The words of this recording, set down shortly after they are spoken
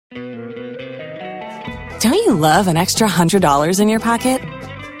Don't you love an extra $100 in your pocket?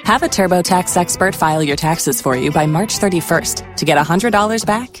 Have a TurboTax expert file your taxes for you by March 31st to get $100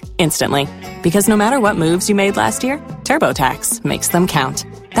 back instantly. Because no matter what moves you made last year, TurboTax makes them count.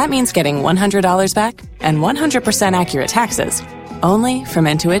 That means getting $100 back and 100% accurate taxes only from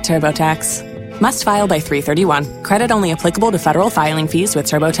Intuit TurboTax. Must file by 3/31. Credit only applicable to federal filing fees with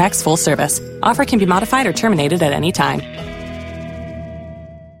TurboTax full service. Offer can be modified or terminated at any time.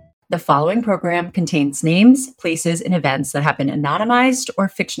 The following program contains names, places, and events that have been anonymized or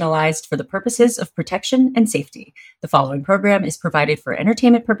fictionalized for the purposes of protection and safety. The following program is provided for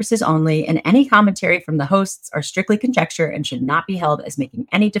entertainment purposes only, and any commentary from the hosts are strictly conjecture and should not be held as making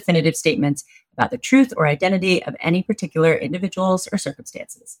any definitive statements about the truth or identity of any particular individuals or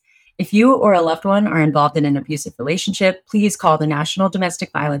circumstances. If you or a loved one are involved in an abusive relationship, please call the National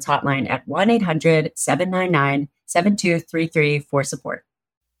Domestic Violence Hotline at 1-800-799-7233 for support.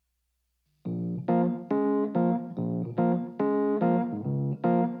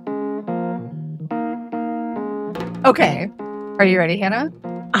 Okay. Are you ready, Hannah?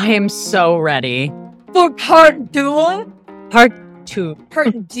 I am so ready. For part two? Part two.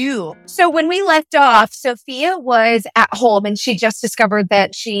 Part two. So when we left off, Sophia was at home and she just discovered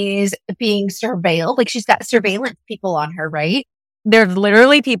that she's being surveilled. Like she's got surveillance people on her, right? They're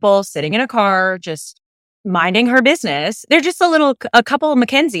literally people sitting in a car, just minding her business. They're just a couple of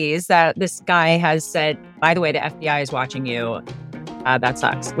Mackenzies that this guy has said, by the way, the FBI is watching you. That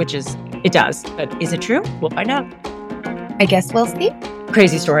sucks, which is, it does. But is it true? We'll find out. I guess we'll see.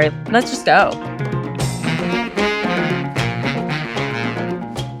 Crazy story. Let's just go.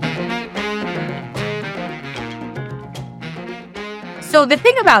 So the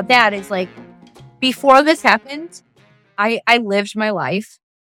thing about that is like, before this happened, I lived my life.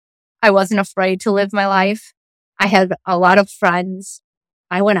 I wasn't afraid to live my life. I had a lot of friends.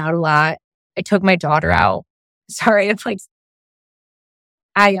 I went out a lot. I took my daughter out. Sorry, it's like,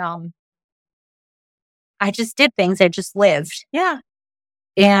 I just did things. I just lived. Yeah.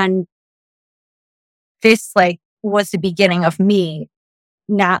 And this like was the beginning of me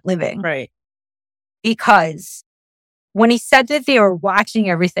not living. Right. Because when he said that they were watching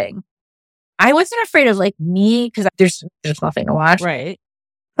everything, I wasn't afraid of like me because there's nothing to watch. Right.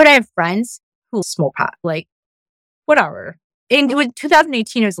 But I have friends who smoke pot, like whatever. In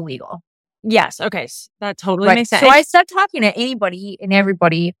 2018, it was illegal. Yes. Okay. That totally Right. makes sense. So I stopped talking to anybody and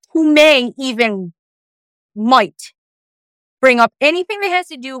everybody who might bring up anything that has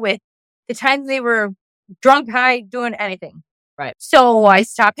to do with the time they were drunk, high, doing anything. Right. So I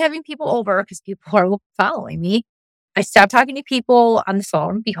stopped having people over because people are following me. I stopped talking to people on the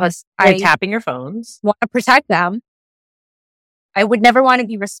phone because You're tapping your phones. want to protect them. I would never want to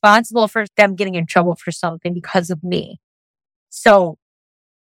be responsible for them getting in trouble for something because of me. So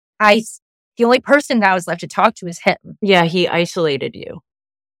the only person that I was left to talk to is him. Yeah, he isolated you.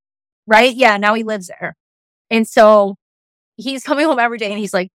 Right? Yeah, now he lives there. And so he's coming home every day and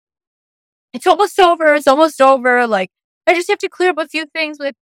he's like, it's almost over. It's almost over. Like, I just have to clear up a few things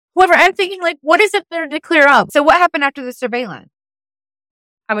with whoever. I'm thinking, like, what is it there to clear up? So what happened after the surveillance?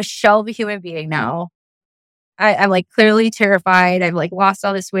 I'm a shell of a human being now. I'm like clearly terrified. I've like lost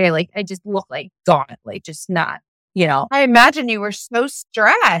all this weight. Like, I just look like gone. Like, just not, I imagine you were so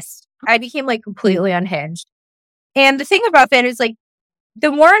stressed. I became like completely unhinged. And the thing about that is like,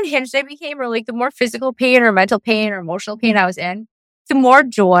 the more unhinged I became, or like the more physical pain or mental pain or emotional pain I was in, the more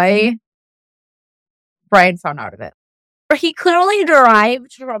joy Brian found out of it. Or he clearly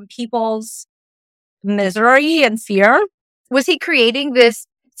derived from people's misery and fear. Was he creating this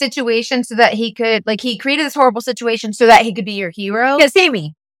situation so that he could, like, he created this horrible situation so that he could be your hero? Yeah, see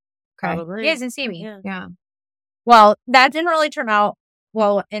me. Probably. He doesn't see me. Yeah. Well, that didn't really turn out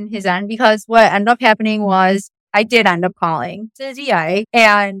well in his end because what ended up happening was I did end up calling to the DA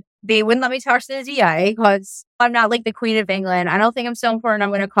and they wouldn't let me talk to the DA because I'm not like the Queen of England. I don't think I'm so important. I'm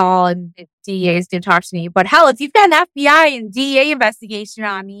going to call and the DA is going to talk to me. But hell, if you've got an FBI and DA investigation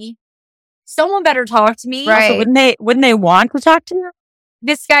on me, someone better talk to me. Right. Also, wouldn't they want to talk to you?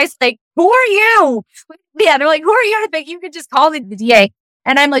 This guy's like, who are you? Yeah, they're like, who are you to think you could just call the DA?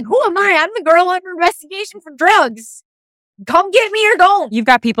 And I'm like, who am I? I'm the girl under investigation for drugs. Come get me or don't. You've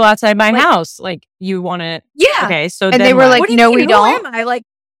got people outside my house. Like, you want to... Yeah. Okay, so And then they were what? like, What do you no, mean? we Who don't. am I? Like,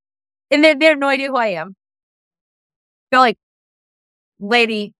 and they have no idea who I am. They're like,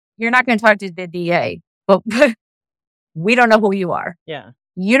 lady, you're not going to talk to the DA, but we don't know who you are. Yeah.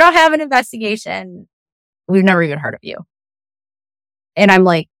 You don't have an investigation. We've never even heard of you. And I'm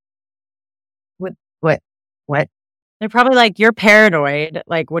like, what? They're probably like, you're paranoid.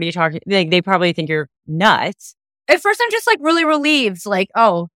 Like, what are you talking? Like, they probably think you're nuts. At first, I'm just like really relieved. Like,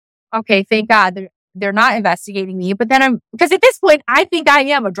 oh, okay, thank God. they're not investigating me. But then because at this point, I think I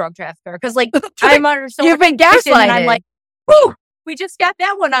am a drug trafficker because like I'm under so You've been much suspicion, gaslighted. and I'm like, whew, we just got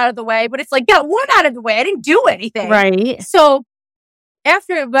that one out of the way. But it's like, got one out of the way. I didn't do anything. Right. So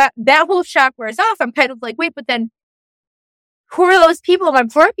after that whole shock wears off, I'm kind of like, wait, but then who are those people in my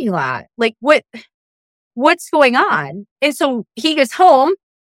parking lot? Like, what's going on? And so he gets home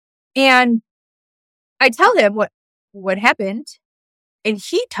and I tell him what happened. And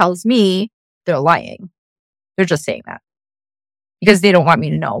he tells me they're lying. They're just saying that because they don't want me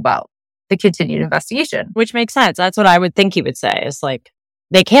to know about the continued investigation. Which makes sense. That's what I would think he would say. It's like,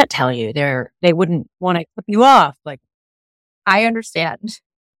 they can't tell you. They wouldn't want to clip you off. Like, I understand.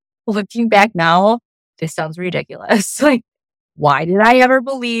 Looking back now, this sounds ridiculous. Like, why did I ever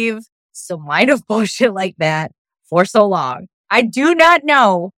believe some line of bullshit like that for so long? I do not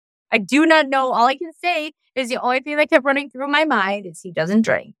know. All I can say is the only thing that kept running through my mind is he doesn't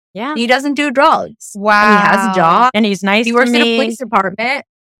drink. yeah. He doesn't do drugs. Wow. And he has a job. And he's nice He to works in me. a police department.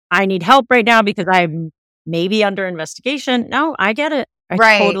 I need help right now because I'm maybe under investigation. No, I get it. I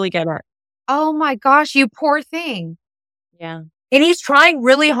Right. totally get it. Oh my gosh, you poor thing. Yeah. And he's trying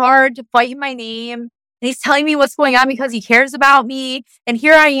really hard to fight my name. And he's telling me what's going on because he cares about me. And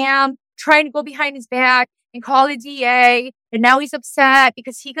here I am trying to go behind his back and call the DA. And now he's upset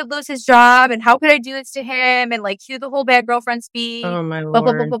because he could lose his job. And how could I do this to him? And like, cue the whole bad girlfriend speech. Oh my Blah, blah,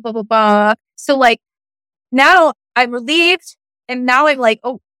 blah, Lord. blah, blah, blah, blah. So like, now I'm relieved. And now I'm like,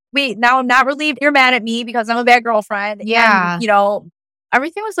 oh, wait, now I'm not relieved. You're mad at me because I'm a bad girlfriend. Yeah. And,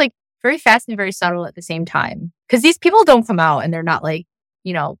 everything was like very fast and very subtle at the same time. Because these people don't come out and they're not like,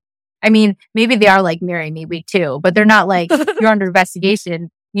 I mean, maybe they are like, marry me week 2, but they're not like, you're under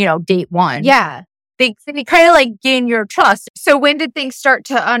investigation, date 1. Yeah. They kind of like gain your trust. So when did things start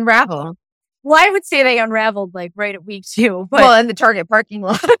to unravel? Well, I would say they unraveled like right at week 2. But Well, in the Target parking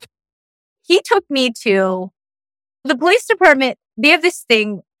lot. he took me to the police department. They have this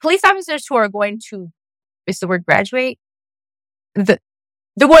thing, police officers who are going to, is the word graduate?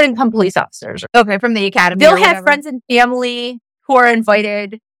 The one income police officers. Okay, from the academy. They'll or have whatever. friends and family who are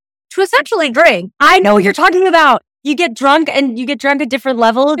invited to essentially drink. I know what you're talking about. You get drunk at different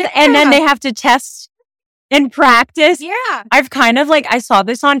levels and then they have to test and practice. Yeah. I've kind of I saw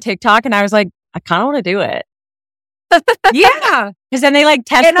this on TikTok and I was like, I kind of want to do it. Yeah. Because then they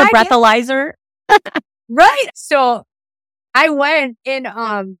test And the I did. breathalyzer. Right. So I went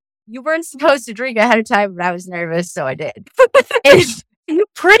and you weren't supposed to drink ahead of time, but I was nervous, so I did. And You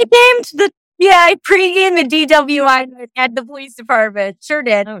pre-gamed I pre-gamed the DWI at the police department. Sure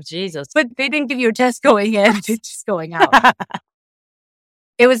did. Oh, Jesus. But they didn't give you a test going in, just going out.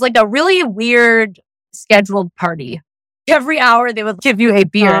 It was like a really weird scheduled party. Every hour they would give you a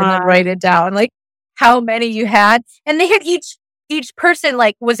beer and then write it down, like how many you had. And they had each person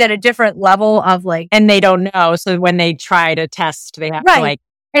was at a different level of And they don't know. So when they try to test, they have Right.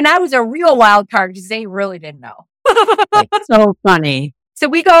 And I was a real wild card because they really didn't know. so funny. So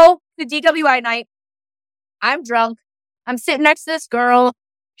we go to DWI night. I'm drunk. I'm sitting next to this girl.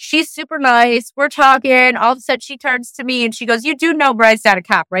 She's super nice. We're talking. All of a sudden she turns to me and she goes, "You do know Bryce's not a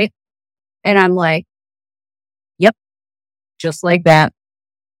cop, right?" And I'm like, "Yep." Just like that.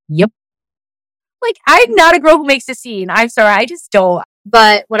 Yep. I'm not a girl who makes a scene. I'm sorry. I just don't.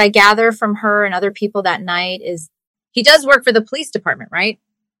 But what I gather from her and other people that night is he does work for the police department, right?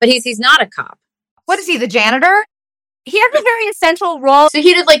 But he's not a cop. What is he, the janitor? He has a very essential role. So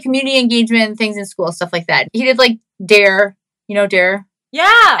he did community engagement and things in school, stuff like that. He did DARE, DARE.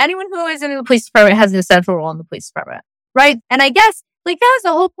 Yeah. Anyone who is in the police department has an essential role in the police department. Right. And I guess that was the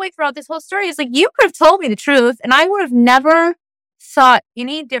whole point throughout this whole story is you could have told me the truth and I would have never thought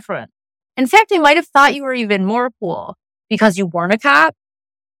any different. In fact, I might have thought you were even more cool because you weren't a cop,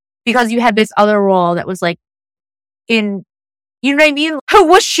 because you had this other role that was in, you know what I mean?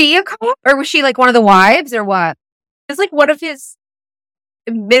 Was she a cop? Or was she one of the wives or what? It's one of his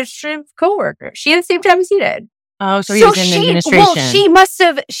administrative coworkers. She had the same job as he did. Oh, so he was in administration.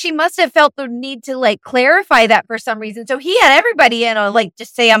 Well, she must have felt the need to clarify that for some reason. So he had everybody in on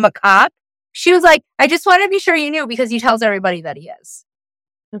just say I'm a cop. She was like, "I just want to be sure you knew because he tells everybody that he is."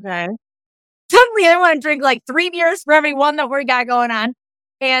 Okay. Suddenly I want to drink 3 beers for every one that we got going on.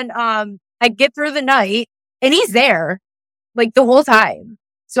 And I get through the night and he's there the whole time.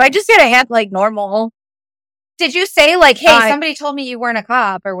 So I just gotta act like normal. Did you say hey, somebody told me you weren't a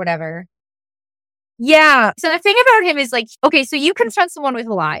cop or whatever? Yeah. So the thing about him is okay, so you confront someone with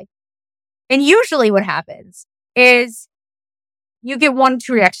a lie. And usually what happens is you get 1 or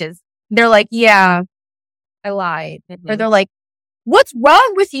 2 reactions. They're like, "Yeah, I lied." Mm-hmm. Or they're like, "What's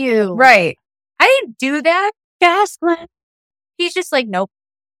wrong with you?" Right. I didn't do that. Gaslit. He's just "Nope.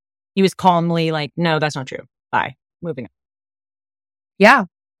 He was calmly like, no, that's not true. Bye. Moving on. Yeah.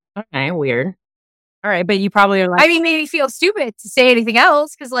 Okay, weird. All right, but you probably are like... I mean, made me feel stupid to say anything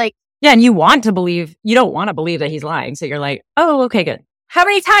else because, like... Yeah, and you want to believe... You don't want to believe that he's lying. So you're like, oh, okay, good. How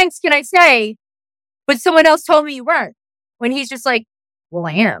many times can I say, but someone else told me you weren't? When he's just like, well,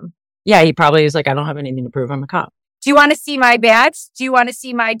 I am. Yeah, he probably is like, I don't have anything to prove. I'm a cop. Do you want to see my badge? Do you want to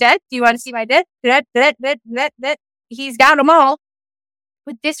see my debt? Do you want to see my debt? That. He's got them all.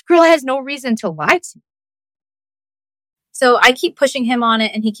 But this girl has no reason to lie to me. So I keep pushing him on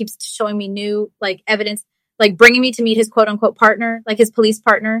it, and he keeps showing me new like evidence, like bringing me to meet his quote unquote partner, like his police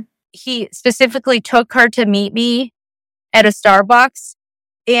partner. He specifically took her to meet me at a Starbucks,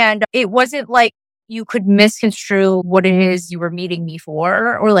 and it wasn't like you could misconstrue what it is you were meeting me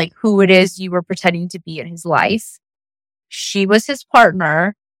for, or like who it is you were pretending to be in his life. She was his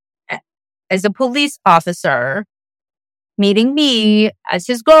partner as a police officer, meeting me as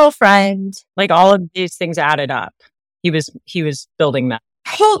his girlfriend. Like all of these things added up. He was building that.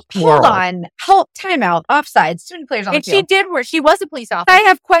 Hold on. Time out. Offsides. Too many players on the field. And she did work. She was a police officer. I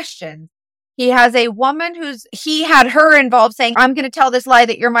have questions. He has a woman he had her involved saying, I'm going to tell this lie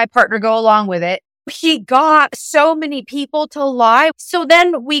that you're my partner. Go along with it. He got so many people to lie. So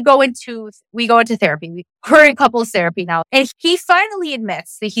then we go into therapy. We're in couples therapy now. And he finally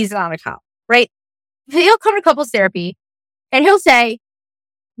admits that he's not a cop, right? He'll come to couples therapy and he'll say,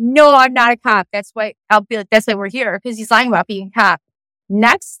 no, I'm not a cop. That's why we're here, because he's lying about being a cop.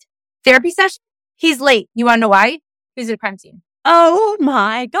 Next therapy session, he's late. You want to know why? He's at a crime scene. Oh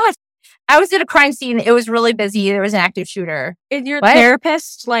my gosh. I was at a crime scene. It was really busy. There was an active shooter. Is your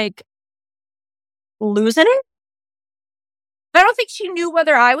therapist like losing it? I don't think she knew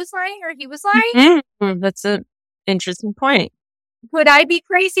whether I was lying or he was lying. Mm-hmm. That's an interesting point. Could I be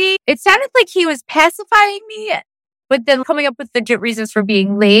crazy? It sounded like he was pacifying me, but then coming up with legit reasons for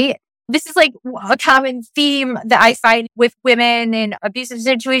being late. This is like a common theme that I find with women in abusive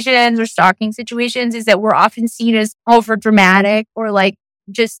situations or stalking situations, is that we're often seen as over dramatic or like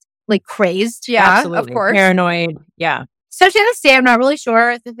just like crazed. Yeah, absolutely. Of course. Paranoid. Yeah. So to this day, I'm not really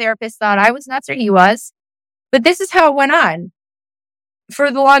sure if the therapist thought I was nuts or he was, but this is how it went on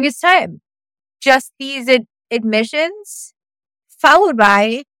for the longest time. Just these admissions followed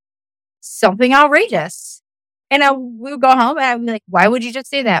by something outrageous. And we would go home and I would be like, why would you just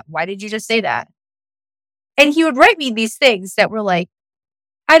say that? Why did you just say that? And he would write me these things that were like,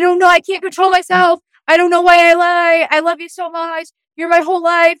 I don't know. I can't control myself. I don't know why I lie. I love you so much. You're my whole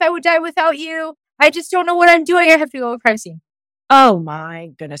life. I would die without you. I just don't know what I'm doing. I have to go to a crime scene. Oh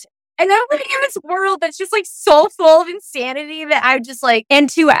my goodness. And I'm living in this world that's just like so full of insanity that I'm just like,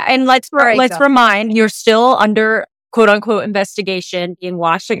 let's remind, you're still under quote unquote investigation, being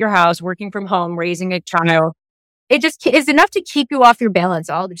watched at your house, working from home, raising a child. It just is enough to keep you off your balance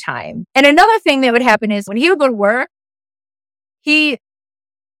all the time. And another thing that would happen is when he would go to work, he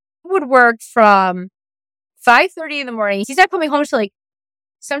would work from 5:30 in the morning. He's not coming home till like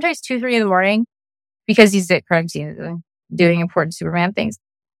sometimes 2-3 in the morning because he's at crime scene doing important Superman things.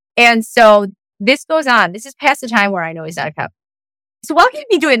 And so this goes on. This is past the time where I know he's not a cop. So while he'd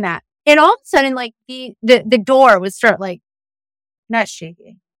be doing that, and all of a sudden, like the door would start like not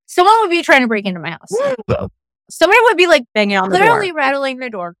shaking. Someone would be trying to break into my house. Someone would be like banging on the literally door, rattling the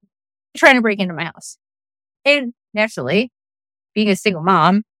door, trying to break into my house. And naturally, being a single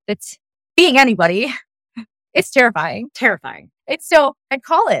mom, that's being anybody, it's terrifying. Terrifying. And so I'd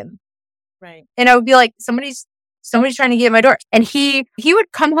call him. Right. And I would be like, somebody's trying to get at my door. And he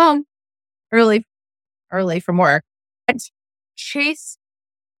would come home early from work and chase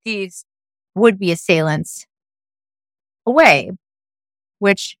these would-be assailants away,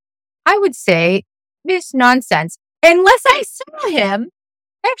 which I would say is nonsense. Unless I saw him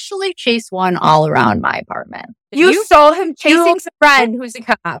actually chase one all around my apartment. You saw him chasing a friend who's a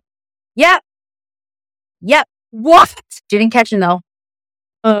cop. Yep. What? Didn't catch him though.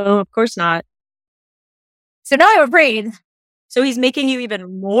 Oh, of course not. So now I'm afraid. So he's making you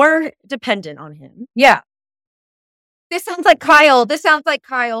even more dependent on him. Yeah. This sounds like Kyle.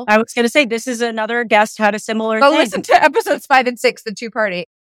 I was going to say, this is another guest had a similar Go thing. listen to episodes 5 and 6, the 2-party.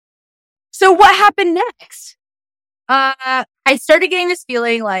 So what happened next? I started getting this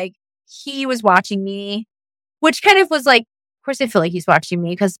feeling like he was watching me, which kind of was like, of course I feel like he's watching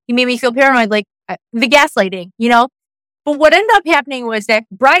me because he made me feel paranoid, like the gaslighting, you know? But what ended up happening was that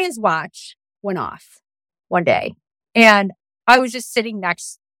Brian's watch went off one day and I was just sitting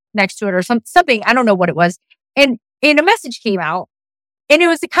next to it or something. I don't know what it was. And a message came out and it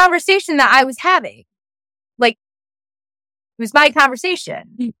was a conversation that I was having. Like, it was my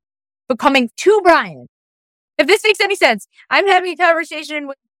conversation, but coming to Brian. If this makes any sense, I'm having a conversation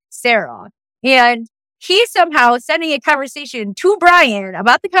with Sarah. And he's somehow sending a conversation to Brian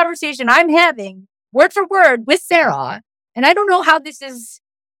about the conversation I'm having, word for word, with Sarah. And I don't know how this is.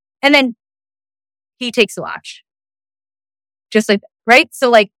 And then he takes the watch. Just like, right? So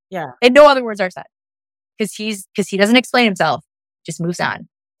like, Yeah. and no other words are said. Because he doesn't explain himself, just moves on.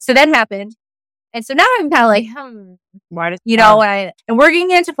 So that happened. And so now I'm kind of like, Why does and we're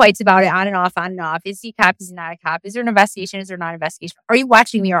getting into fights about it on and off. Is he a cop? Is he not a cop? Is there an investigation? Is there not an investigation? Are you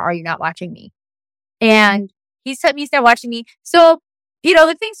watching me or are you not watching me? And he said he's not watching me. So,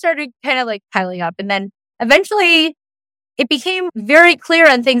 the things started kind of like piling up. And then eventually it became very clear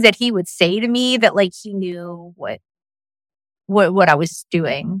on things that he would say to me that like he knew what I was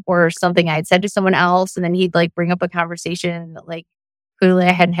doing or something I had said to someone else. And then he'd like bring up a conversation that like clearly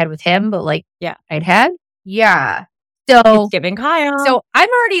I hadn't had with him, but like, yeah, I'd had. Yeah. So it's giving Kyle. So I'm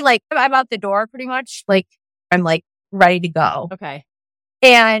already like, I'm out the door pretty much. Like I'm like ready to go. Okay.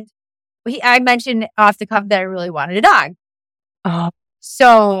 And I mentioned off the cuff that I really wanted a dog. Oh.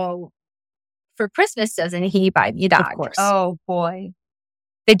 So for Christmas, doesn't he buy me a dog? Of course. Oh boy.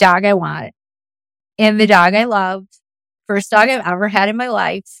 The dog I want. And the dog I loved. First dog I've ever had in my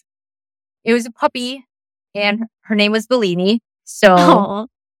life. It was a puppy and her name was Bellini. So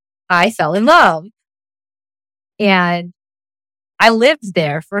I fell in love. And I lived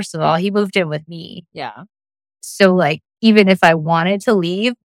there, first of all. He moved in with me. Yeah. So like, even if I wanted to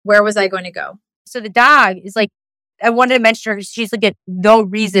leave, where was I going to go? So the dog is like, I wanted to mention her because she's like no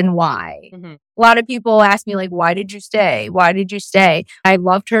reason why. Mm-hmm. A lot of people ask me like, why did you stay? Why did you stay? I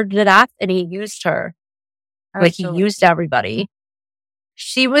loved her to death and he used her. Like he used everybody.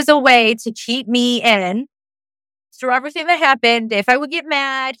 She was a way to keep me in through everything that happened. If I would get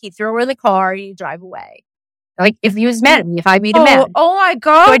mad, he'd throw her in the car, he'd drive away. Like if he was mad at me, if I made him mad. Oh my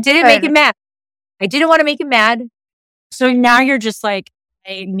God. So I didn't make him mad. I didn't want to make him mad. So now you're just like,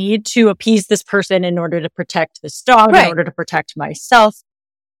 I need to appease this person in order to protect this dog, in order to protect myself.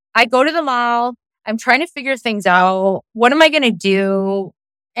 I go to the mall. I'm trying to figure things out. What am I going to do?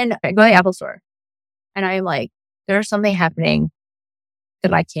 And I go to the Apple store. And I'm like, there's something happening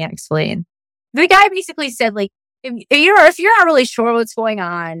that I can't explain. The guy basically said, like, if you're not really sure what's going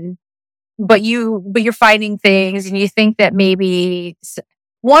on, but you're finding things and you think that maybe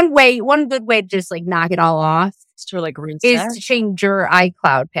one good way to just like knock it all off is to like reset. Is to change your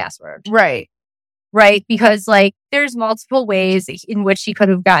iCloud password. Right. Right. Because like there's multiple ways in which he could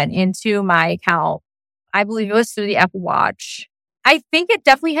have gotten into my account. I believe it was through the Apple Watch. I think it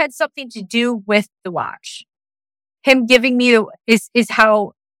definitely had something to do with the watch. Him giving me is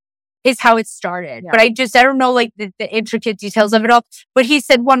how it started. Yeah. But I don't know like the intricate details of it all. But he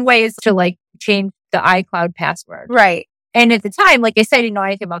said one way is to like change the iCloud password. Right. And at the time, like I said, I didn't know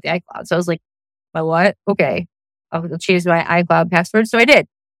anything about the iCloud. So I was like, well, what? Okay. I'll change my iCloud password. So I did.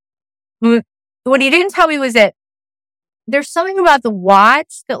 What he didn't tell me was that there's something about the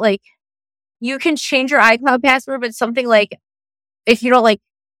watch that like you can change your iCloud password, but something like if you don't like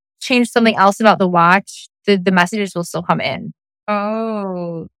change something else about the watch, the messages will still come in.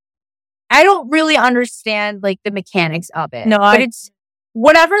 Oh. I don't really understand like the mechanics of it. No, but it's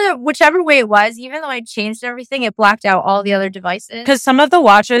whichever way it was, even though I changed everything, it blocked out all the other devices. Because some of the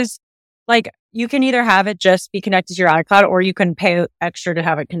watches, like you can either have it just be connected to your iCloud or you can pay extra to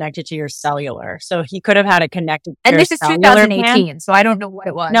have it connected to your cellular. So he could have had it connected to and your this is 2018, plan. So I don't know what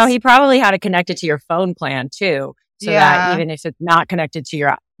it was. No, he probably had it connected to your phone plan too. So that even if it's not connected to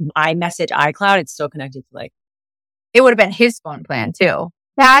your iMessage iCloud, it's still connected to like... It would have been his phone plan too.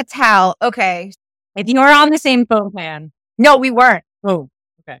 That's how, okay. If you were on the same phone plan. No, we weren't. Oh,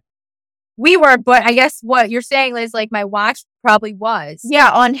 okay. We were, but I guess what you're saying is like my watch probably was. Yeah,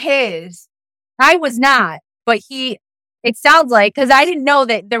 on his. I was not, but it sounds like, because I didn't know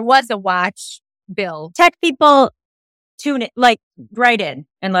that there was a watch bill. Tech people tune it, like write in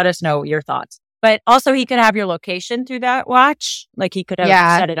and let us know your thoughts. But also he could have your location through that watch. Like he could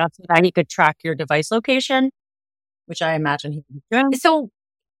have set it up so that he could track your device location, which I imagine he could do. So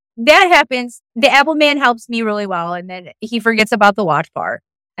that happens. The Apple man helps me really well. And then he forgets about the watch part.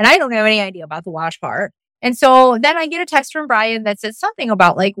 And I don't have any idea about the watch part. And so then I get a text from Brian that says something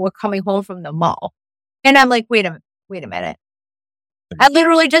about like we're coming home from the mall. And I'm like, wait a minute. I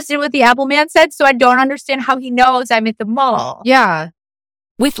literally just did what the Apple man said. So I don't understand how he knows I'm at the mall. Yeah.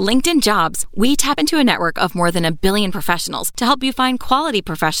 With LinkedIn Jobs, we tap into a network of more than 1 billion professionals to help you find quality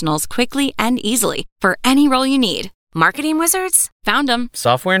professionals quickly and easily for any role you need. Marketing wizards? Found them.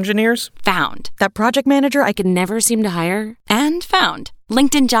 Software engineers? Found. That project manager I could never seem to hire? And found.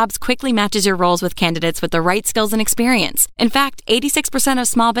 LinkedIn Jobs quickly matches your roles with candidates with the right skills and experience. In fact, 86% of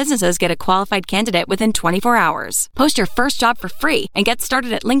small businesses get a qualified candidate within 24 hours. Post your first job for free and get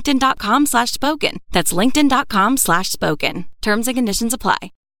started at linkedin.com/spoken. That's linkedin.com/spoken. Terms and conditions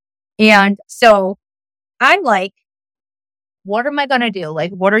apply. And so I'm like, what am I going to do?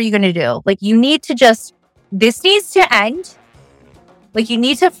 Like, what are you going to do? Like, you need to this needs to end. Like, you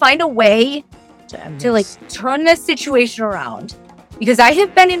need to find a way to like turn this situation around, because I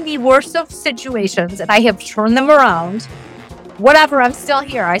have been in the worst of situations and I have turned them around. Whatever, I'm still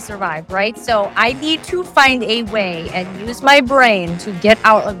here. I survived, right? So I need to find a way and use my brain to get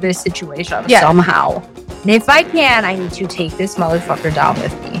out of this situation somehow. And if I can, I need to take this motherfucker down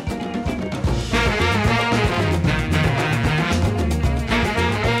with me.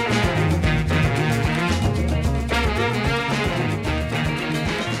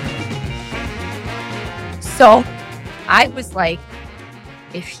 So I was like,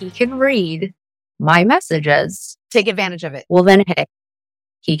 if he can read my messages, Take advantage of it. well, then, hey,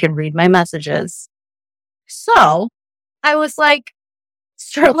 he can read my messages. So I was like,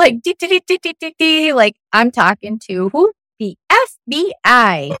 start like, like I'm talking to who? The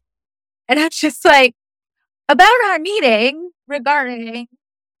FBI. And I'm just like, about our meeting regarding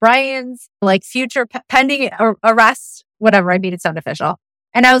Brian's like future pending arrest, whatever. I made it sound official.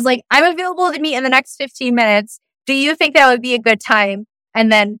 And I was like, I'm available to meet in the next 15 minutes. Do you think that would be a good time? And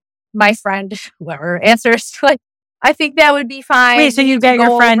then my friend, whoever, answers like, I think that would be fine. Wait, so you get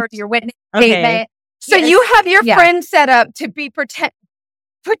your friend your witness Okay. statement. So Yes. you have your Yeah. friend set up to be pretend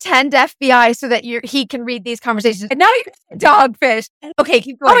FBI so that he can read these conversations. And now you're dogfish. Okay,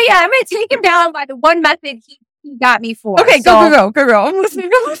 keep going. Oh yeah, I'm gonna take him down by the one method he got me for. Okay, So- go. I'm listening.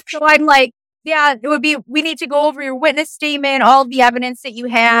 So I'm like, yeah, we need to go over your witness statement, all the evidence that you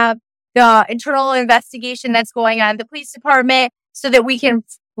have, the internal investigation that's going on, the police department, so that we can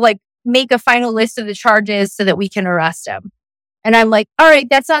like make a final list of the charges so that we can arrest him. And I'm like, all right,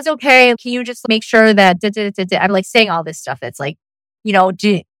 that sounds okay. Can you just make sure that I'm like saying all this stuff that's like,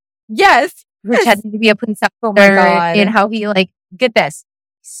 Yes. pretending to be a police Oh officer my God. and how he like, get this,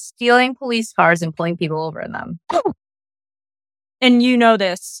 stealing police cars and pulling people over in them. And you know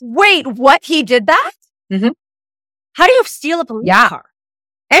this. Wait, what? He did that? How do you steal a police Yeah. car?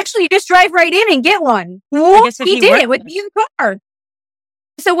 Actually, you just drive right in and get one. I guess if He he did worked it with there. me in the car.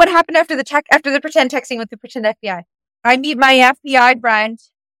 So what happened after the pretend texting with the pretend FBI? I meet my FBI friend,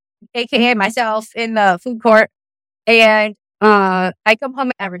 aka myself, in the food court, and I come home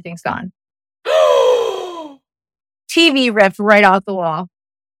and everything's gone. TV ripped right off the wall.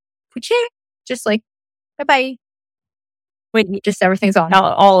 Just like, bye-bye. Wait, Just everything's on.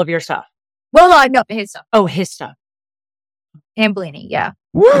 all of your stuff. Well, no, his stuff. Oh, his stuff. And Blaney, yeah.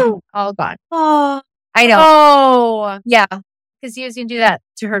 Woo! All gone. Oh, I know. Oh. Yeah. Because he was going to do that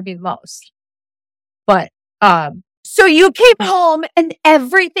to hurt me the most. But, So you came home and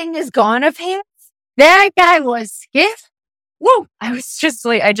everything is gone of his? that guy was scared. Whoa. I was just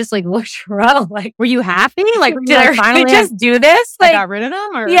like, I just like looked around like, were you happy? Like, did I finally really just do this? I Like, got rid of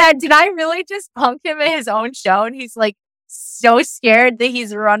them? Or? yeah, did I really just punk him in his own show? And he's like so scared that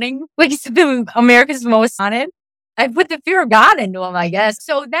he's running. Like he's America's Most Wanted. I put the fear of God into him, I guess.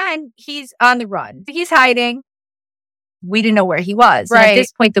 So then he's on the run. He's hiding. We didn't know where he was. And Right. at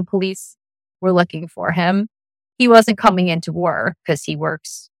this point, the police were looking for him. He wasn't coming into work because he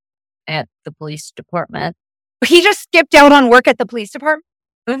works at the police department. He just skipped out on work at the police department?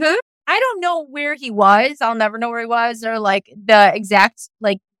 Mm-hmm. I don't know where he was. I'll never know where he was or like the exact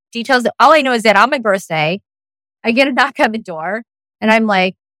like details. All I know is that on my birthday, I get a knock on the door and I'm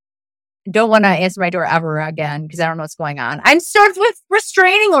like, don't want to answer my door ever again because I don't know what's going on. I'm served with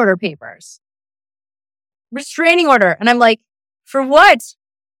restraining order papers. Restraining order. And I'm like, for what?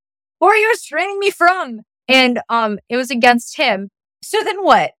 Who are you restraining me from? And it was against him. So then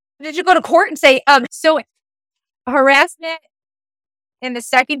what? Did you go to court and say, So harassment in the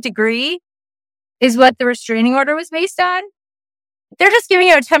second degree is what the restraining order was based on. They're just giving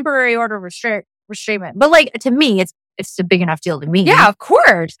you a temporary order of restrainment. But like to me, it's a big enough deal to me. yeah, of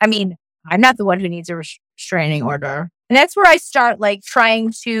course. I mean, I'm not the one who needs a restraining order. And that's where I start like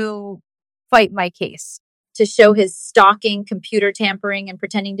trying to fight my case. To show his stalking, computer tampering, and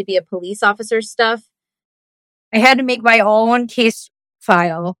pretending to be a police officer stuff. I had to make my own case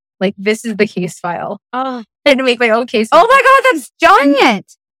file. Like this is the case file. Oh, I had to make my own case. Oh my God, that's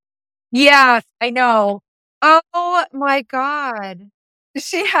giant. Yeah, I know. Oh my God.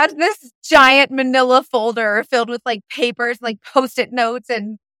 She had this giant manila folder filled with like papers, like Post-it notes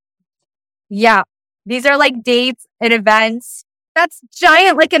and Yeah. These are like dates and events. that's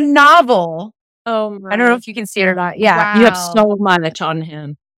giant, like a novel. Oh, I don't know if you can see it or not. Yeah. Wow. you have so much on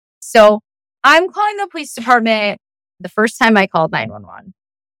him. So I'm calling the police department the first time I called 911.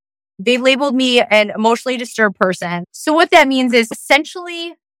 They labeled me an emotionally disturbed person. So what that means is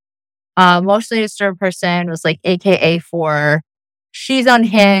essentially, emotionally disturbed person was like AKA for she's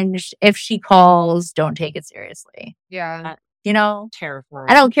unhinged. If she calls, don't take it seriously. Yeah. You know, Terrifying.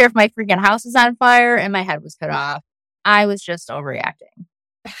 I don't care if my freaking house is on fire and my head was cut off. I was just overreacting.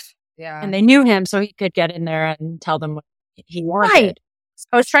 Yeah. And they knew him, so he could get in there and tell them what he wanted. Right.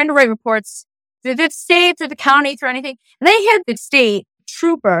 I was trying to write reports through the state, through the county, through anything. And they had the state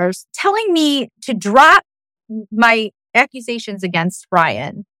troopers telling me to drop my accusations against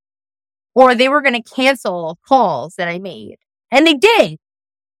Brian, or they were going to cancel calls that I made. And they did.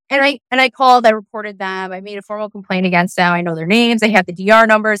 And I called, I reported them. I made a formal complaint against them. I know their names. I have the DR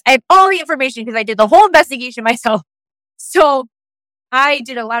numbers. I have all the information because I did the whole investigation myself. So I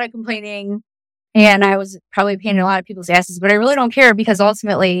did a lot of complaining and I was probably paying a lot of people's asses, but I really don't care because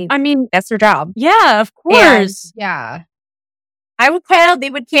ultimately, I mean, that's their job. yeah, of course. Yeah. I would call, they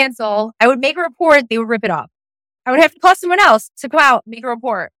would cancel. I would make a report, they would rip it up. I would have to call someone else to go out, make a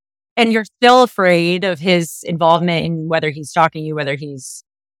report. And you're still afraid of his involvement in whether he's stalking you, whether he's...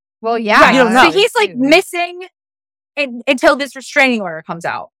 Well, yeah. Right. You don't know. So he's like missing until this restraining order comes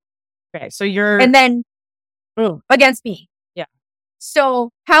out. Okay, so you're... And then against me. Yeah.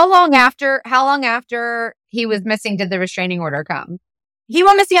 So How long after he was missing did the restraining order come? he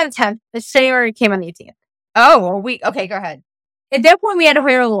went missing on the 10th. The restraining order came on the 18th. Oh, a week. Okay, go ahead. At that point, we had to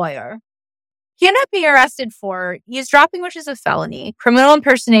hire a lawyer. He ended up being arrested for eavesdropping, which is a felony, criminal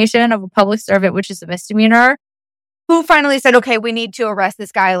impersonation of a public servant, which is a misdemeanor. Who finally said, okay, we need to arrest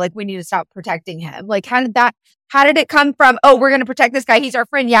this guy. Like, we need to stop protecting him. Like, how did it come from, oh, we're going to protect this guy. He's our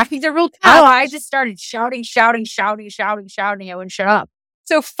friend. Yeah, he's a real cop. Oh, I just started shouting. I wouldn't shut up.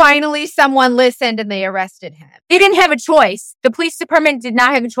 So finally someone listened and they arrested him. They didn't have a choice. The police department did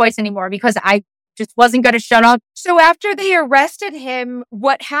not have a choice anymore because I just wasn't going to shut up. So after they arrested him,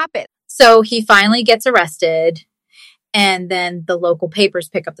 what happened? So he finally gets arrested, and then the local papers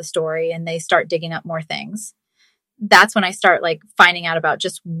pick up the story and they start digging up more things. That's when I start like finding out about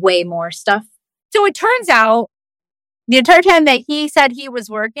just way more stuff. So it turns out the entire time that he said he was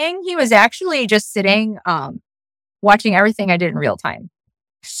working, he was actually just sitting, watching everything I did in real time.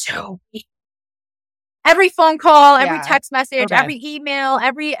 So every phone call, every text message, every email,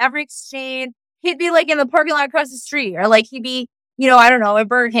 every exchange, he'd be like in the parking lot across the street, or like he'd be, I don't know, at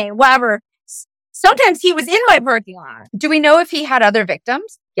Burger King, whatever. Sometimes he was in my parking lot. Do we know if he had other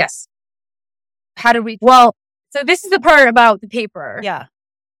victims? Yes. How did we? Well, so this is the part about the paper. Yeah.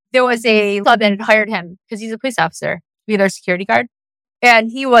 There was a club that had hired him because he's a police officer to be their security guard. And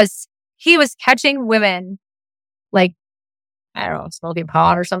he was catching women, like, I don't know, smoking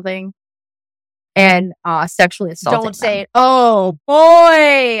pot or something, and sexually assaulting Don't say them. it. Oh,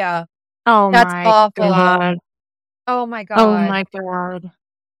 boy. Oh, That's my awful. God. Oh, my God. Oh, my God.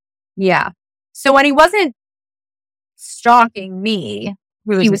 Yeah. So when he wasn't stalking me,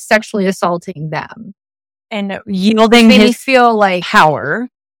 he was sexually assaulting them. And yielding Made me his feel like power.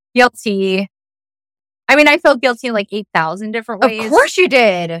 guilty. I mean, I felt guilty in like 8,000 different ways. Of course you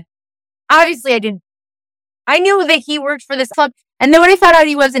did. Obviously, I didn't. I knew that he worked for this club. And then when I found out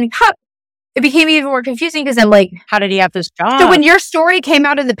he wasn't a cop, it became even more confusing because I'm like, How did he have this job? So when your story came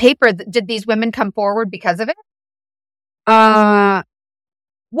out in the paper, did these women come forward because of it? well,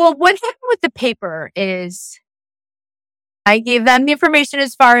 what happened with the paper is I gave them the information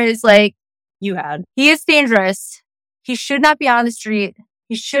as far as like, you had. he is dangerous. He should not be on the street.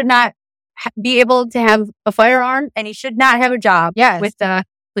 He should not be able to have a firearm, and he should not have a job with the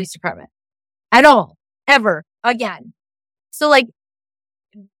police department at all, ever again. So like,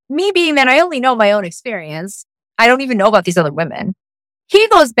 me being that I only know my own experience, I don't even know about these other women. He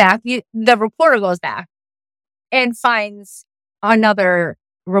goes back, the reporter goes back and finds another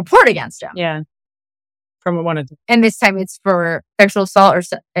report against him. Yeah. From one of them. And this time it's for sexual assault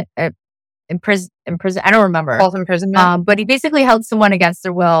or imprison. I don't remember. False imprisonment. But he basically held someone against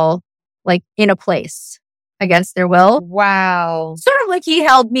their will, like in a place against their will. Wow. Sort of like he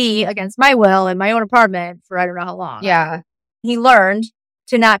held me against my will in my own apartment for I don't know how long. Yeah. He learned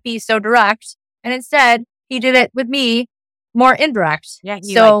to not be so direct, and instead he did it with me more indirect. Yeah.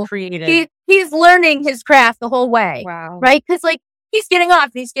 He so created. he's learning his craft the whole way. Wow. Right? Because like he's getting off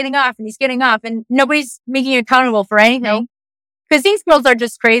and he's getting off and he's getting off, and nobody's making you accountable for anything. Because these girls are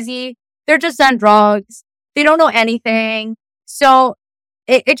just crazy. They're just on drugs. They don't know anything. So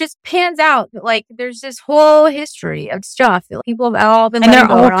it just pans out. Like there's this whole history of stuff that people have all been And they're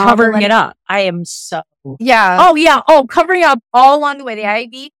letting all go and covering it up. I am so. Yeah. Oh, yeah. Oh, covering up all along the way. The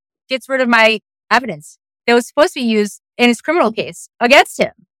IAB gets rid of my evidence that was supposed to be used in his criminal case against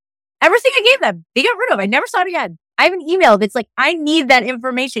him. Everything I gave them, they got rid of. I never saw it again. I have an email that's like, I need that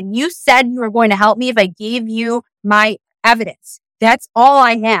information. You said you were going to help me if I gave you my evidence. That's all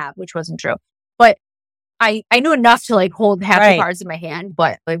I have, which wasn't true. But I knew enough to like hold half the cards in my hand,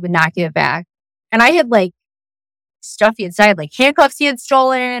 but I would not give it back. And I had like stuff he had said, like handcuffs he had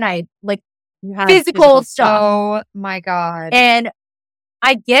stolen. I had like physical stuff. Oh my God. And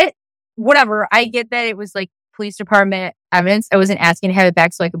I get that it was like police department evidence. I wasn't asking to have it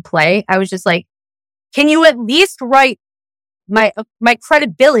back so I could play. I was just like, can you at least write my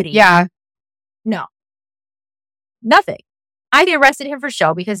credibility? Yeah. No. Nothing. I arrested him for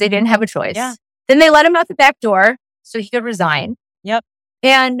show because they didn't have a choice. Yeah. Then they let him out the back door so he could resign. Yep.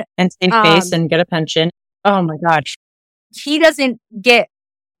 And save face and get a pension. Oh my God. He doesn't get,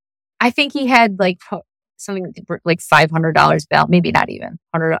 I think he had like something like $500 bail, maybe not even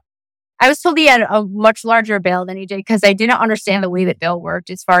 $100. I was told he had a much larger bail than he did because I didn't understand the way that bail worked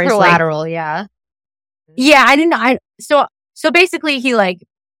as far as collateral. Yeah. Yeah, I didn't. So basically he like,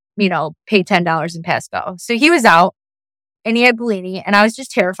 paid $10 and passed go. So he was out and he had Bellini and I was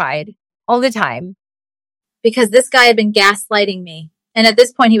just terrified all the time. Because this guy had been gaslighting me. And at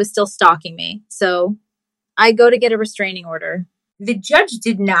this point he was still stalking me. So I go to get a restraining order. The judge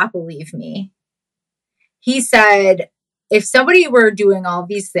did not believe me. He said, if somebody were doing all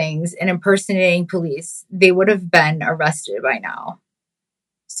these things and impersonating police, they would have been arrested by now.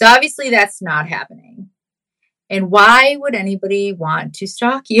 So obviously that's not happening. And why would anybody want to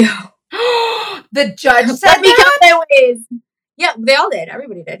stalk you? The judge said Let me that? count my ways. Yeah, they all did.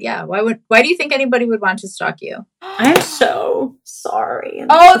 Everybody did. Yeah. Why do you think anybody would want to stalk you? I'm so sorry.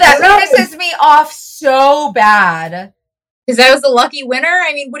 Oh, that pisses me off so bad. Because I was the lucky winner?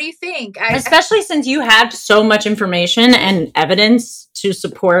 I mean, what do you think? Especially since you had so much information and evidence to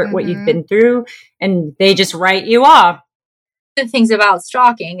support what you've been through, and they just write you off. The things about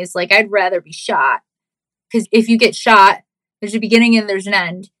stalking is like, I'd rather be shot. Because if you get shot, there's a beginning and there's an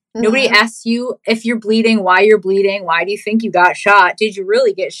end. Nobody asks you if you're bleeding, why you're bleeding. Why do you think you got shot? Did you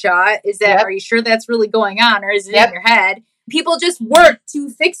really get shot? Are you sure that's really going on? Or is it in your head? People just work to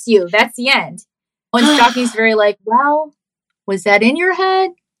fix you. That's the end. When stalking's very like, well, was that in your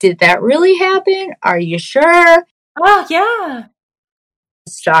head? Did that really happen? Are you sure? Oh, yeah.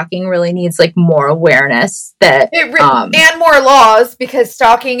 Stalking really needs like more awareness that and more laws, because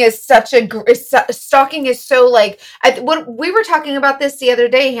stalking is stalking is so like when we were talking about this the other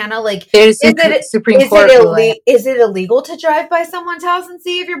day, Hannah, like there's Supreme Court is it illegal to drive by someone's house and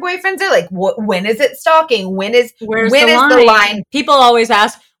see if your boyfriend's there? Like when is it stalking? Where's the line? People always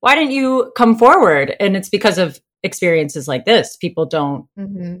ask, why didn't you come forward? And it's because of experiences like this. People don't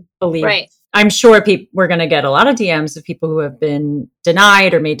believe. Right. I'm sure we're going to get a lot of DMs of people who have been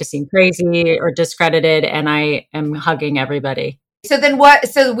denied or made to seem crazy or discredited. And I am hugging everybody. So then what?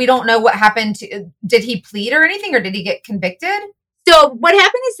 So we don't know what happened. Did he plead or anything, or did he get convicted? So what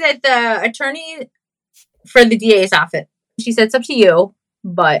happened is that the attorney for the DA's office, she said, it's up to you,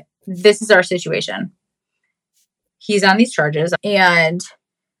 but this is our situation. He's on these charges and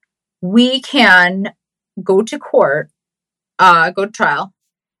we can go to court, go to trial.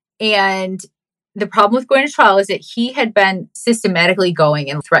 And the problem with going to trial is that he had been systematically going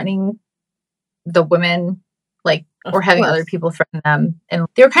and threatening the women, like, or having other people threaten them. And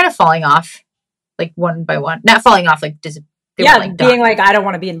they were kind of falling off, like, one by one. Not falling off, like, being like, I don't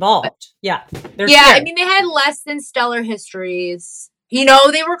want to be involved. But, yeah. Scared. I mean, they had less than stellar histories. They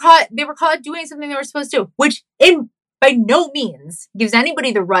were caught doing something they were supposed to, which by no means gives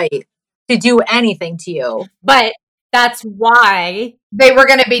anybody the right to do anything to you. But that's why they were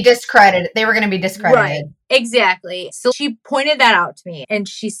going to be discredited. Right. Exactly. So she pointed that out to me and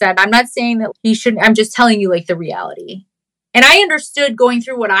she said, I'm not saying that he shouldn't, I'm just telling you like the reality. And I understood going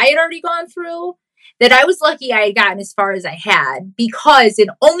through what I had already gone through, that I was lucky I had gotten as far as I had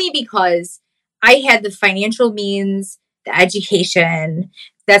only because I had the financial means, the education.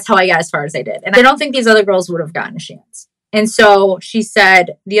 That's how I got as far as I did. And I don't think these other girls would have gotten a chance. And so she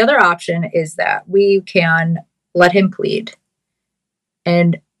said, the other option is that we can let him plead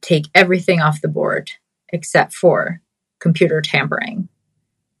and take everything off the board except for computer tampering.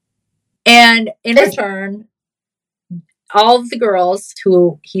 And in return, all of the girls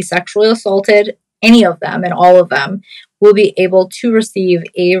who he sexually assaulted, any of them and all of them, will be able to receive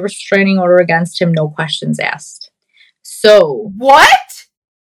a restraining order against him, no questions asked. So... What?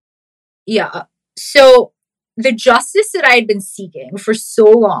 Yeah. So the justice that I had been seeking for so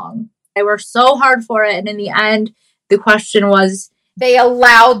long, I worked so hard for it. And in the end, the question was... They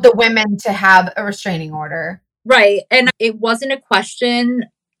allowed the women to have a restraining order. Right. And it wasn't a question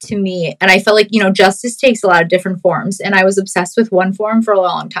to me. And I felt like, justice takes a lot of different forms. And I was obsessed with one form for a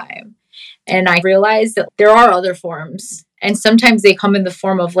long time. And I realized that there are other forms. And sometimes they come in the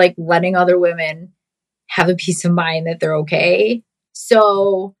form of like letting other women have a peace of mind that they're okay.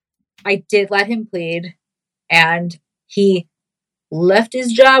 So I did let him plead, and he left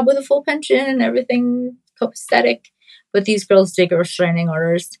his job with a full pension and everything copacetic. But these girls did get restraining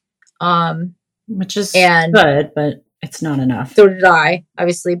orders. Which is good, but it's not enough. So did I,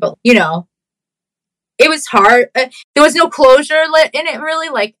 obviously. But, it was hard. There was no closure in it, really.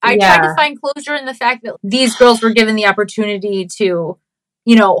 Like, I tried to find closure in the fact that these girls were given the opportunity to,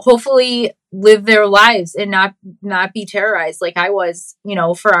 hopefully live their lives and not be terrorized like I was,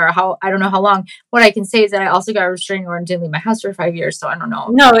 for I don't know how long. What I can say is that I also got a restraining order and didn't leave my house for 5 years. So I don't know.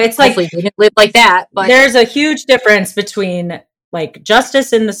 No, it's hopefully like, they didn't live like that. But there's a huge difference between like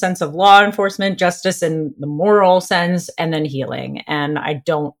justice in the sense of law enforcement, justice in the moral sense, and then healing. And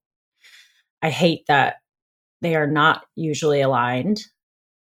I hate that they are not usually aligned.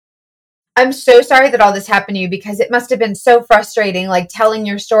 I'm so sorry that all this happened to you, because it must have been so frustrating, like telling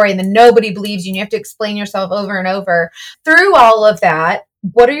your story and then nobody believes you and you have to explain yourself over and over. Through all of that,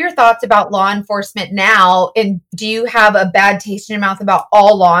 what are your thoughts about law enforcement now? And do you have a bad taste in your mouth about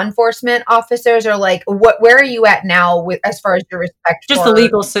all law enforcement officers, or like where are you at now as far as your respect? Just the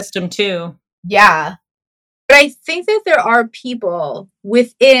legal system too. Yeah. But I think that there are people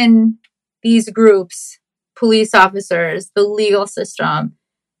within these groups, police officers, the legal system,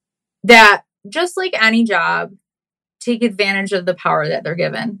 that just like any job, take advantage of the power that they're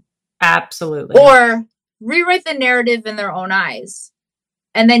given. Absolutely. Or rewrite the narrative in their own eyes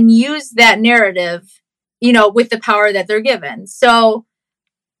and then use that narrative, with the power that they're given. So,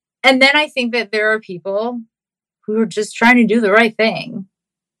 and then I think that there are people who are just trying to do the right thing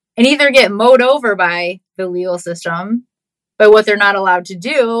and either get mowed over by the legal system, by what they're not allowed to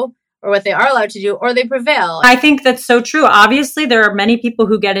do, or what they are allowed to do, or they prevail. I think that's so true. Obviously, there are many people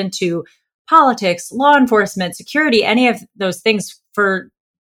who get into politics, law enforcement, security, any of those things for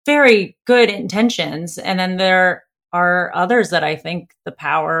very good intentions. And then there are others that I think the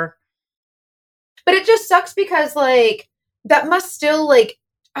power. But it just sucks because like that must still like,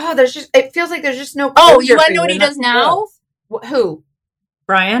 it feels like there's just no. Oh, you want to know what he does now? Who?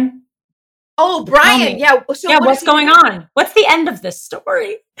 Brian? Oh, Brian. Yeah. So what's going on? What's the end of this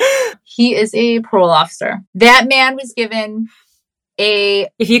story? He is a parole officer. That man was given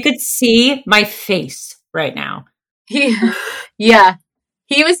if you could see my face right now. He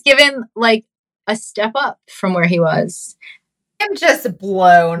was given like a step up from where he was. I'm just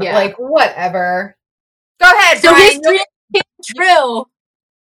blown. Yeah. Like, whatever. Go ahead, so Brian. His dream came true.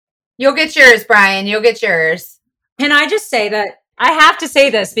 You'll get yours, Brian. You'll get yours. Can I just say that I have to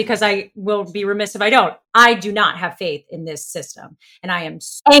say this because I will be remiss if I don't. I do not have faith in this system. And I am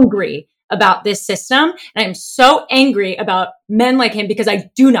so angry about this system. And I'm so angry about men like him because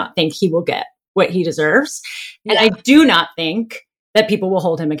I do not think he will get what he deserves. And I do not think that people will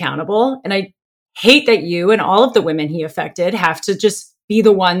hold him accountable. And I hate that you and all of the women he affected have to just be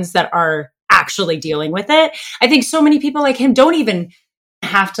the ones that are actually dealing with it. I think so many people like him don't even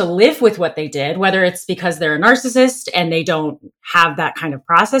have to live with what they did, whether it's because they're a narcissist and they don't have that kind of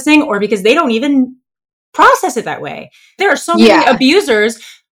processing, or because they don't even process it that way. There are so many abusers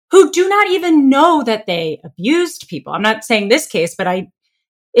who do not even know that they abused people. I'm not saying this case, but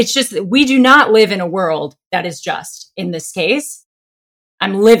it's just that we do not live in a world that is just in this case.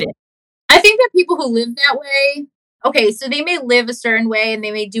 I'm livid. I think that people who live that way, okay, so they may live a certain way and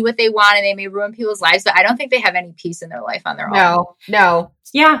they may do what they want and they may ruin people's lives, but I don't think they have any peace in their life on their own. No.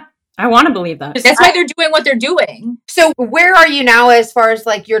 Yeah, I want to believe that. That's why they're doing what they're doing. So where are you now as far as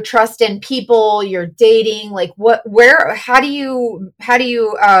like your trust in people, your dating, like how do you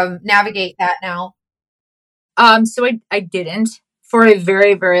navigate that now? So I didn't for a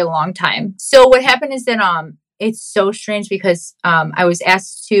very, very long time. So what happened is that it's so strange because I was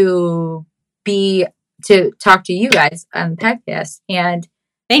asked to talk to you guys on the podcast, and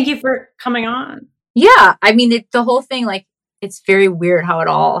thank you for coming on. Yeah, I mean the whole thing, like, it's very weird how it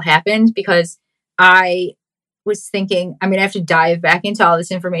all happened, because I was thinking I'm gonna have to dive back into all this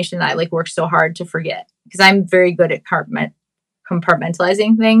information that I like worked so hard to forget, because I'm very good at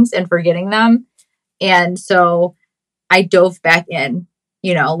compartmentalizing things and forgetting them. And so I dove back in,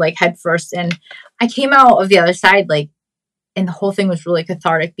 like head first, and I came out of the other side, like, and the whole thing was really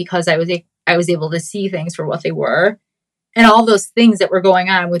cathartic because I was able to see things for what they were. And all those things that were going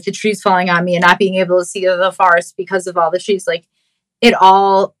on with the trees falling on me and not being able to see the forest because of all the trees, like it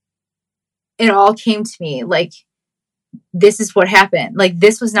all came to me like, this is what happened. Like,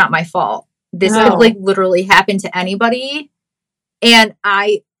 this was not my fault. This could like literally happen to anybody. And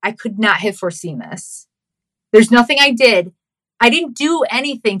I could not have foreseen this. There's nothing I did. I didn't do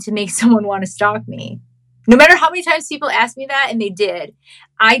anything to make someone want to stalk me. No matter how many times people asked me that, and they did,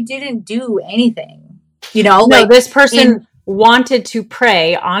 I didn't do anything. You know, no, this person wanted to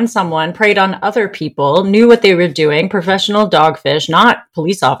prey on someone, preyed on other people, knew what they were doing, professional dogfish, not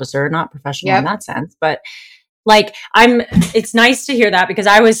police officer, not professional in that sense. But like, it's nice to hear that, because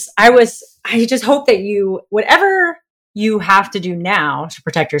I just hope that whatever you have to do now to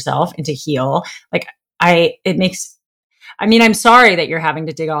protect yourself and to heal, like I'm sorry that you're having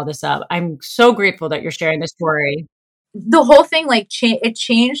to dig all this up. I'm so grateful that you're sharing this story. The whole thing, like, it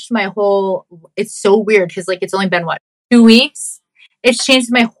changed my whole, it's so weird because, like, it's only been, 2 weeks? It's changed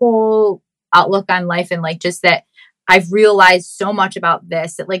my whole outlook on life, and, like, just that I've realized so much about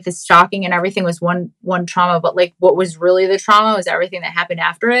this, that, like, the stalking and everything was one trauma, but, like, what was really the trauma was everything that happened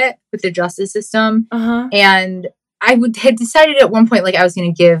after it with the justice system. Uh-huh. And I had decided at one point, like, I was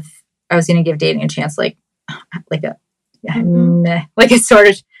going to give dating a chance, like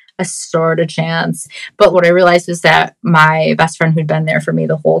a sort of chance. But what I realized was that my best friend, who'd been there for me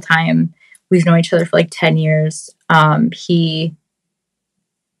the whole time, we've known each other for like 10 years. We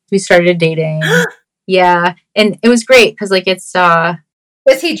started dating. Yeah. And it was great because, like, it's,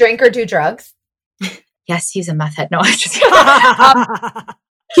 does he drink or do drugs? Yes, he's a meth head. No, I just,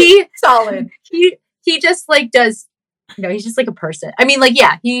 solid. He just, like, does, he's just like a person. I mean, like,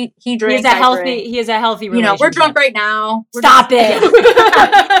 yeah, he drinks. He has a healthy relationship. We're drunk right now. Stop it.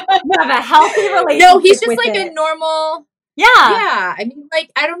 You have a healthy relationship. No, he's just like a normal. Yeah. Yeah. I mean,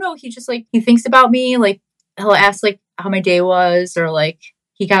 like, I don't know. He just, like, he thinks about me. Like, he'll ask, like, how my day was, or, like,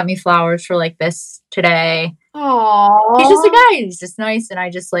 he got me flowers for, like, this today. Aww. He's just a guy. He's just nice. And I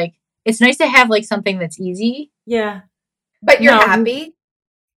just, like, it's nice to have, like, something that's easy. Yeah. But you're happy?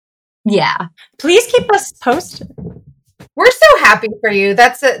 Yeah. Please keep us posted. We're so happy for you.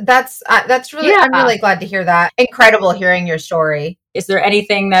 That's really, yeah. I'm really glad to hear that. Incredible hearing your story. Is there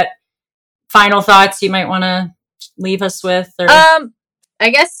anything final thoughts you might want to leave us with? Or? I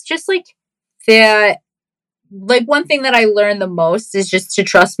guess just like one thing that I learned the most is just to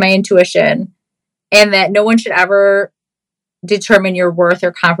trust my intuition, and that no one should ever determine your worth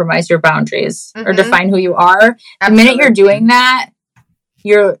or compromise your boundaries or define who you are. Absolutely. The minute you're doing that,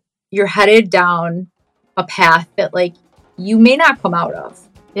 you're headed down a path that, like, you may not come out of.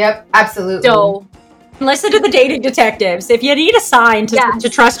 Yep, absolutely. So listen to the dating detectives. If you need a sign to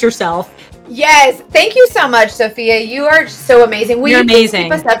trust yourself. Yes. Thank you so much, Sophia. You are so amazing. Will you amazing.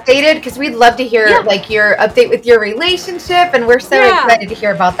 Keep us updated? Because we'd love to hear like your update with your relationship. And we're so excited to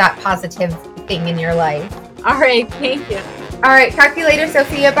hear about that positive thing in your life. All right. Thank you. All right. Talk to you later,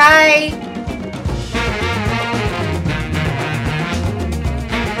 Sophia. Bye.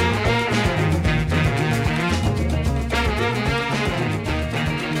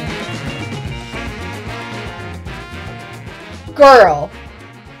 Girl,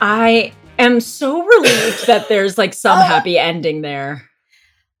 I am so relieved that there's, like, some happy ending there.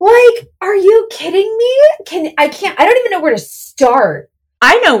 Like, are you kidding me? I don't even know where to start.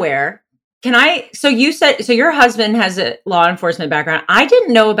 I know where. So you said, so your husband has a law enforcement background. I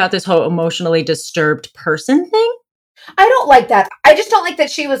didn't know about this whole emotionally disturbed person thing. I don't like that. I just don't like that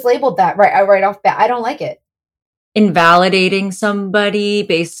she was labeled that right off bat. I don't like it. Invalidating somebody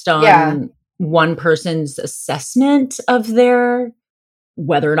based on one person's assessment of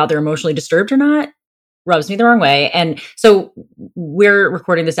whether or not they're emotionally disturbed or not rubs me the wrong way. And so we're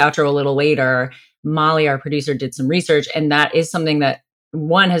recording this outro a little later. Molly, our producer, did some research, and that is something that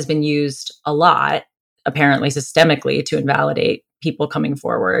has been used a lot, apparently systemically, to invalidate people coming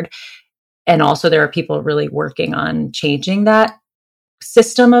forward. And also there are people really working on changing that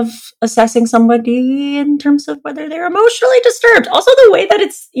system of assessing somebody in terms of whether they're emotionally disturbed. Also, the way that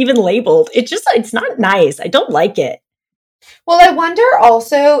it's even labeled, it's not nice. I don't like it. Well, I wonder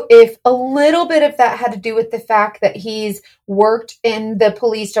also if a little bit of that had to do with the fact that he's worked in the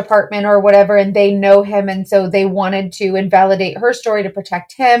police department or whatever, and they know him, and so they wanted to invalidate her story to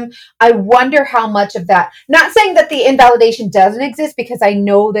protect him. I wonder how much of that, not saying that the invalidation doesn't exist, because I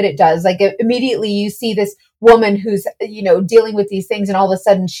know that it does. Like, immediately you see this woman who's, dealing with these things, and all of a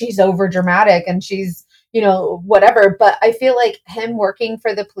sudden she's over dramatic and she's, whatever. But I feel like him working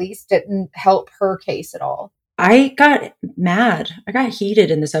for the police didn't help her case at all. I got mad. I got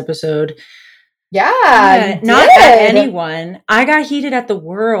heated in this episode. Yeah, not at anyone. I got heated at the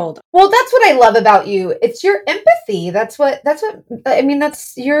world. Well, that's what I love about you. It's your empathy.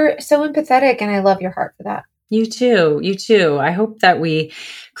 You're so empathetic, and I love your heart for that. You too. I hope that we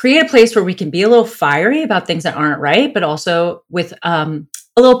create a place where we can be a little fiery about things that aren't right, but also with a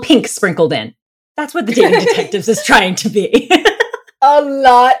little pink sprinkled in. That's what the Dating Detectives is trying to be. A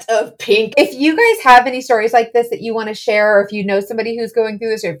lot of pink. If you guys have any stories like this that you want to share, or if you know somebody who's going through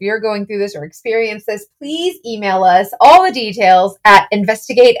this, or if you're going through this or experience this, please email us all the details at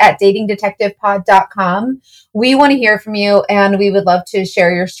investigate@datingdetectivepod.com. We want to hear from you, and we would love to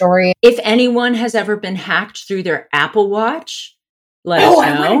share your story. If anyone has ever been hacked through their Apple Watch, let us know.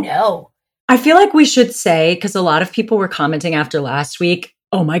 I want to know. I feel like we should say, because a lot of people were commenting after last week,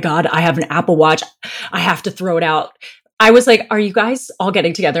 oh my God, I have an Apple Watch. I have to throw it out. I was like, are you guys all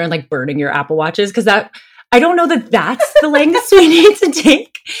getting together and like burning your Apple Watches? Because I don't know that that's the lengths we need to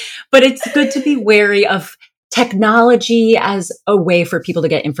take, but it's good to be wary of technology as a way for people to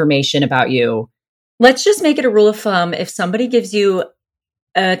get information about you. Let's just make it a rule of thumb. If somebody gives you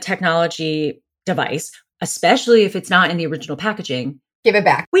a technology device, especially if it's not in the original packaging, give it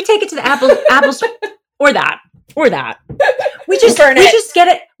back. We take it to the Apple store, or that. We just burn it. We just get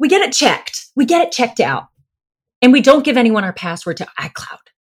it. We get it checked. We get it checked out. And we don't give anyone our password to iCloud.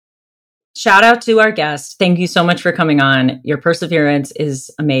 Shout out to our guest. Thank you so much for coming on. Your perseverance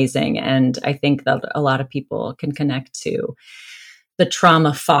is amazing. And I think that a lot of people can connect to the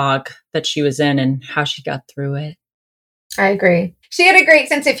trauma fog that she was in and how she got through it. I agree. She had a great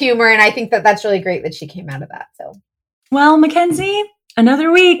sense of humor. And I think that that's really great that she came out of that. So, well, Mackenzie,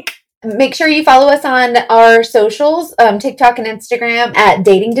 another week. Make sure you follow us on our socials, TikTok and Instagram at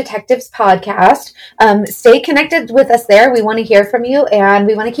Dating Detectives Podcast. Stay connected with us there. We want to hear from you, and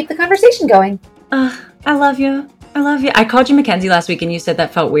we want to keep the conversation going. I love you. I called you Mackenzie last week, and you said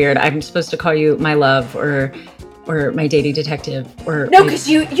that felt weird. I'm supposed to call you my love or my dating detective. Or no, because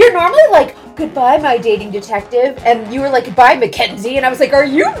you're normally like, goodbye, my dating detective. And you were like, bye, Mackenzie. And I was like, are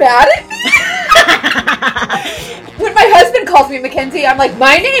you mad at me? When my husband calls me Mackenzie, I'm like,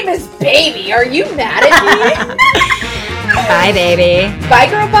 my name is Baby. Are you mad at me? Bye, baby. Bye,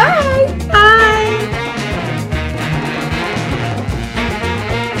 girl. Bye. Bye.